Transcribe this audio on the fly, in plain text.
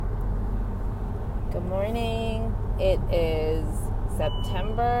Good morning. It is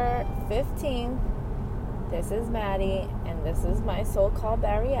September 15th. This is Maddie, and this is my so-called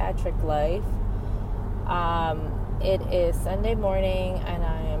bariatric life. It is Sunday morning, and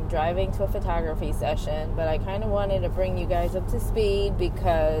I am driving to a photography session, but I kind of wanted to bring you guys up to speed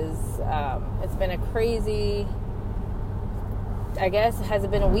because it's been a crazy, I guess, has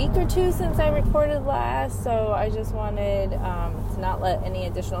it been a week or two since I recorded last? So I just wanted to not let any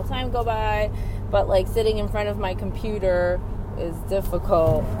additional time go by, but like sitting in front of my computer is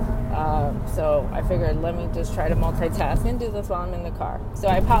difficult. So I figured let me just try to multitask and do this while I'm in the car. So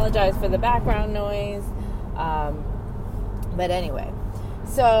I apologize for the background noise. But anyway,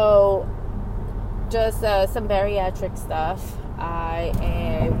 so just some bariatric stuff.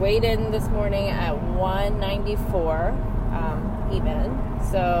 I weighed in this morning at 194 even.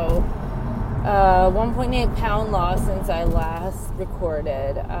 So 1.8 pound loss since I last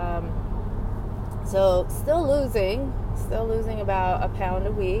recorded. So still losing about a pound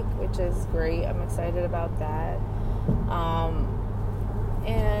a week, which is great. I'm excited about that.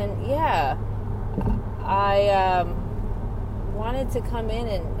 And yeah, I wanted to come in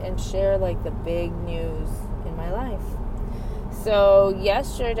and share like the big news in my life. So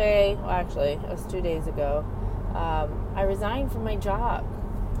yesterday, well, actually it was 2 days ago, I resigned from my job.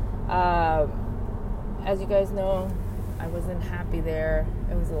 As you guys know, I wasn't happy there.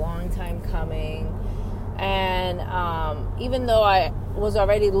 It was a long time coming. And even though I was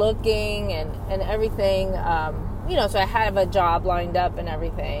already looking and everything, so I had a job lined up and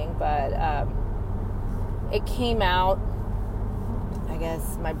everything, but it came out, I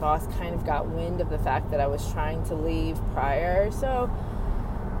guess my boss kind of got wind of the fact that I was trying to leave prior. So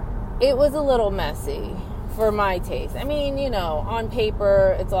it was a little messy for my taste. I mean, on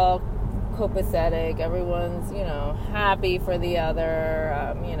paper, it's all copacetic. Everyone's, happy for the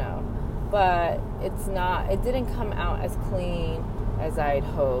other, but it didn't come out as clean as I'd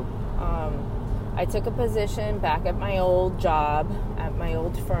hoped. I took a position back at my old job, at my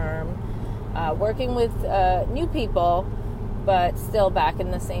old firm, working with new people, but still back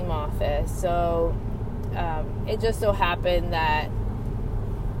in the same office. So it just so happened that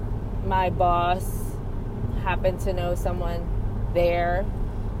my boss happened to know someone there,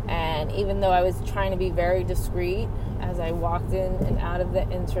 and even though I was trying to be very discreet as I walked in and out of the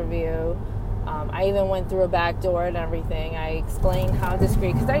interview, I even went through a back door and everything. I explained how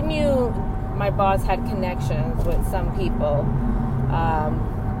discreet, because I knew my boss had connections with some people.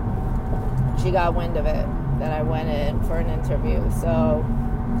 She got wind of it, that I went in for an interview. So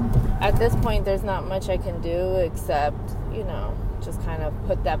at this point, there's not much I can do except, just kind of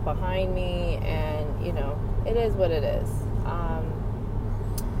put that behind me, and, it is what it is.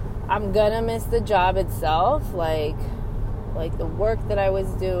 I'm gonna miss the job itself, like the work that I was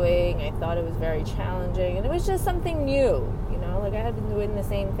doing. I thought it was very challenging, and it was just something new, like I had been doing the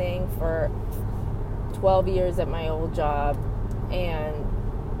same thing for 12 years at my old job, and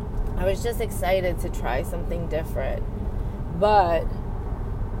I was just excited to try something different. But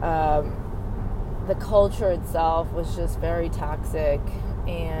the culture itself was just very toxic,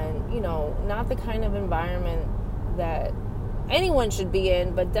 and not the kind of environment that anyone should be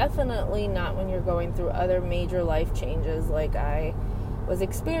in, but definitely not when you're going through other major life changes like I was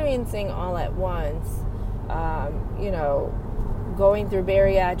experiencing all at once. Going through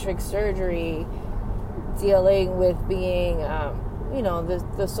bariatric surgery, dealing with being,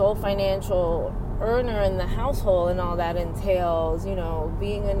 the sole financial earner in the household and all that entails,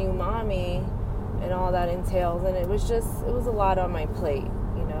 being a new mommy and all that entails. And it was a lot on my plate,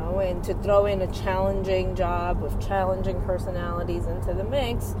 and to throw in a challenging job with challenging personalities into the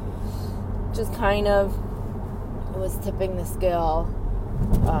mix, just kind of, it was tipping the scale.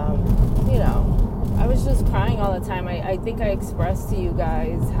 I was just crying all the time. I think I expressed to you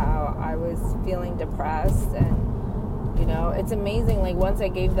guys how I was feeling depressed, and it's amazing, like once I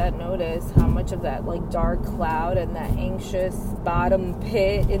gave that notice, how much of that like dark cloud and that anxious bottom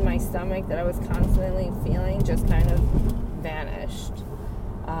pit in my stomach that I was constantly feeling just kind of vanished.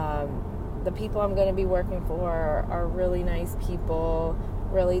 The people I'm going to be working for are really nice people,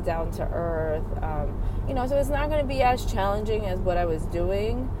 really down to earth. So it's not going to be as challenging as what I was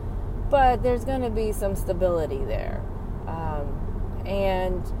doing, but there's going to be some stability there.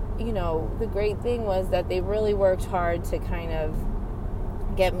 And the great thing was that they really worked hard to kind of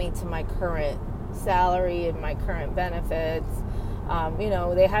get me to my current salary and my current benefits.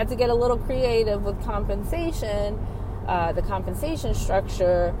 They had to get a little creative with compensation, the compensation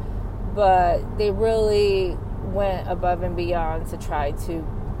structure, but they really went above and beyond to try to,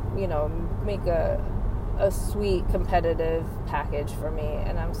 make a sweet competitive package for me,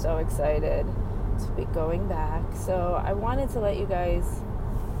 and I'm so excited to be going back. So I wanted to let you guys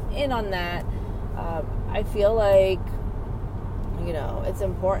in on that. I feel like, it's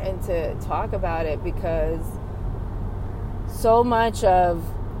important to talk about it because so much of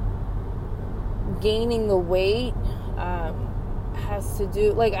gaining the weight has to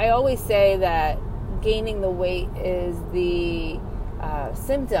do, like I always say that gaining the weight is the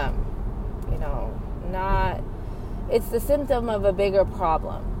symptom, it's the symptom of a bigger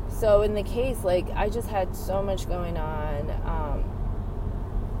problem. So in the case, like I just had so much going on,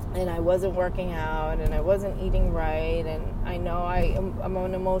 and I wasn't working out, and I wasn't eating right, and I know I'm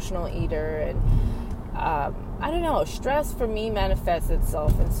an emotional eater, and I don't know, stress for me manifests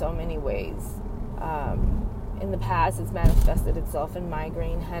itself in so many ways. In the past, it's manifested itself in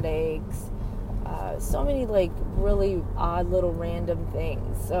migraine headaches, so many like really odd little random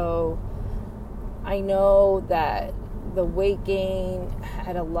things. So I know that the weight gain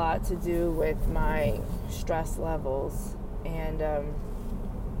had a lot to do with my stress levels, and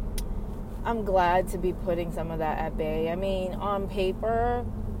I'm glad to be putting some of that at bay. I mean, on paper,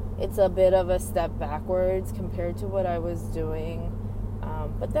 it's a bit of a step backwards compared to what I was doing,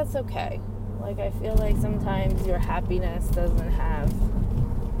 but that's okay. Like, I feel like sometimes your happiness doesn't have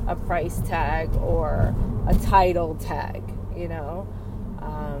a price tag or a title tag,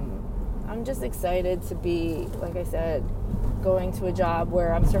 I'm just excited to be, like I said, going to a job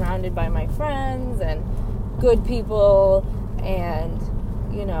where I'm surrounded by my friends and good people, and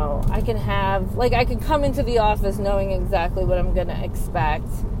I can come into the office knowing exactly what I'm going to expect,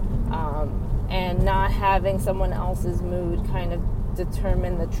 and not having someone else's mood kind of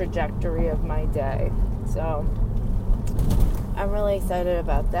determine the trajectory of my day. So I'm really excited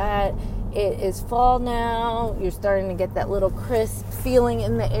about that. It is fall now. You're starting to get that little crisp feeling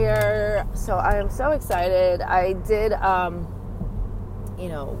in the air. So I am so excited. I did,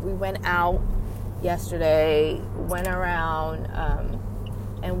 we went out yesterday, went around,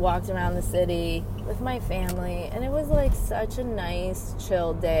 and walked around the city with my family. And it was like such a nice,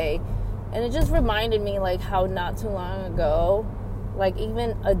 chill day. And it just reminded me like how not too long ago, like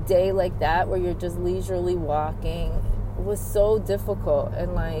even a day like that where you're just leisurely walking was so difficult,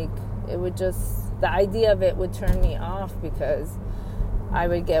 and like the idea of it would turn me off because I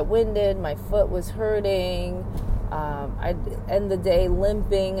would get winded, my foot was hurting, I'd end the day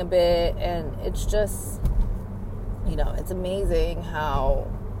limping a bit, and it's just, it's amazing how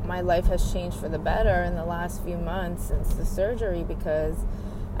my life has changed for the better in the last few months since the surgery, because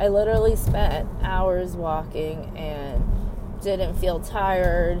I literally spent hours walking and didn't feel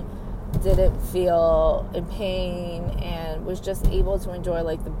tired, didn't feel in pain, and was just able to enjoy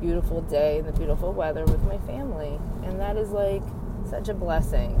like the beautiful day and the beautiful weather with my family. And that is like such a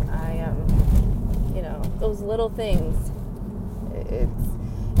blessing. I am, those little things,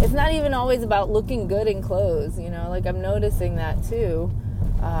 it's not even always about looking good in clothes, like I'm noticing that too.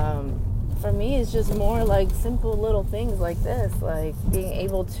 For me, it's just more like simple little things like this, like being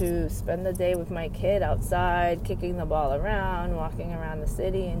able to spend the day with my kid outside, kicking the ball around, walking around the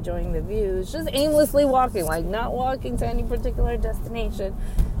city, enjoying the views, just aimlessly walking, like not walking to any particular destination,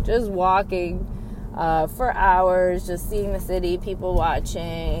 just walking for hours, just seeing the city, people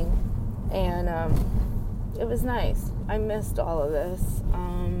watching, and it was nice. I missed all of this.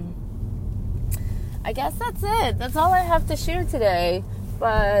 I guess that's it. That's all I have to share today,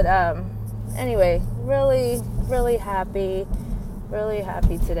 but anyway, really, really happy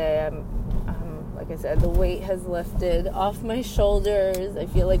today. I'm like I said, the weight has lifted off my shoulders. I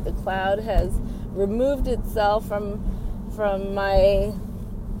feel like the cloud has removed itself from my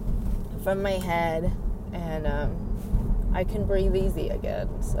head, and I can breathe easy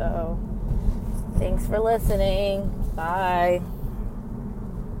again. So thanks for listening. Bye.